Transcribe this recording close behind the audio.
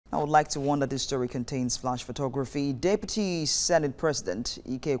I would like to warn that this story contains flash photography. Deputy Senate President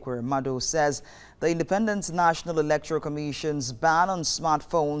Ike Ekweremadu says the Independent National Electoral Commission's ban on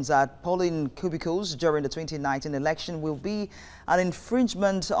smartphones at polling cubicles during the 2019 election will be an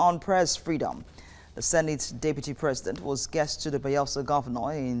infringement on press freedom. The Senate Deputy President was guest to the Bayelsa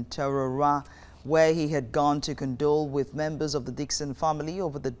governor in Terora, where he had gone to condole with members of the Dixon family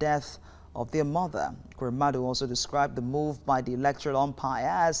over the death of their mother. Ekweremadu also described the move by the electoral umpire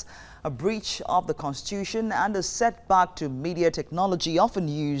as a breach of the Constitution and a setback to media technology often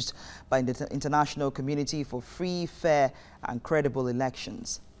used by the international community for free, fair and credible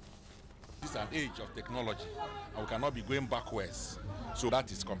elections. This is an age of technology and we cannot be going backwards. So that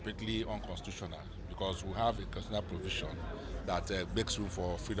is completely unconstitutional because we have a constitutional provision that makes room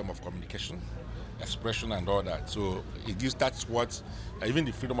for freedom of communication, expression and all that. So it gives, that's what, even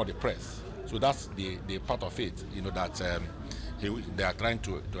the freedom of the press. So that's the part of it, that they are trying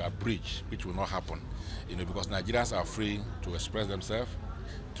to abridge, which will not happen, because Nigerians are free to express themselves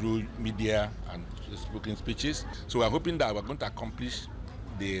through media and spoken speeches. So we're hoping that we're going to accomplish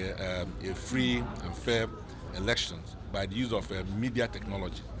a free and fair elections by the use of media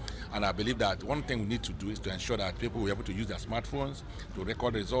technology. And I believe that one thing we need to do is to ensure that people will be able to use their smartphones to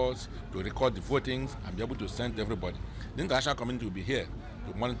record results, to record the votings, and be able to send to everybody. The international community will be here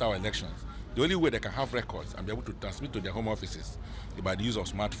to monitor our elections. The only way they can have records and be able to transmit to their home offices is by the use of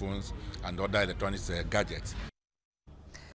smartphones and other electronic gadgets.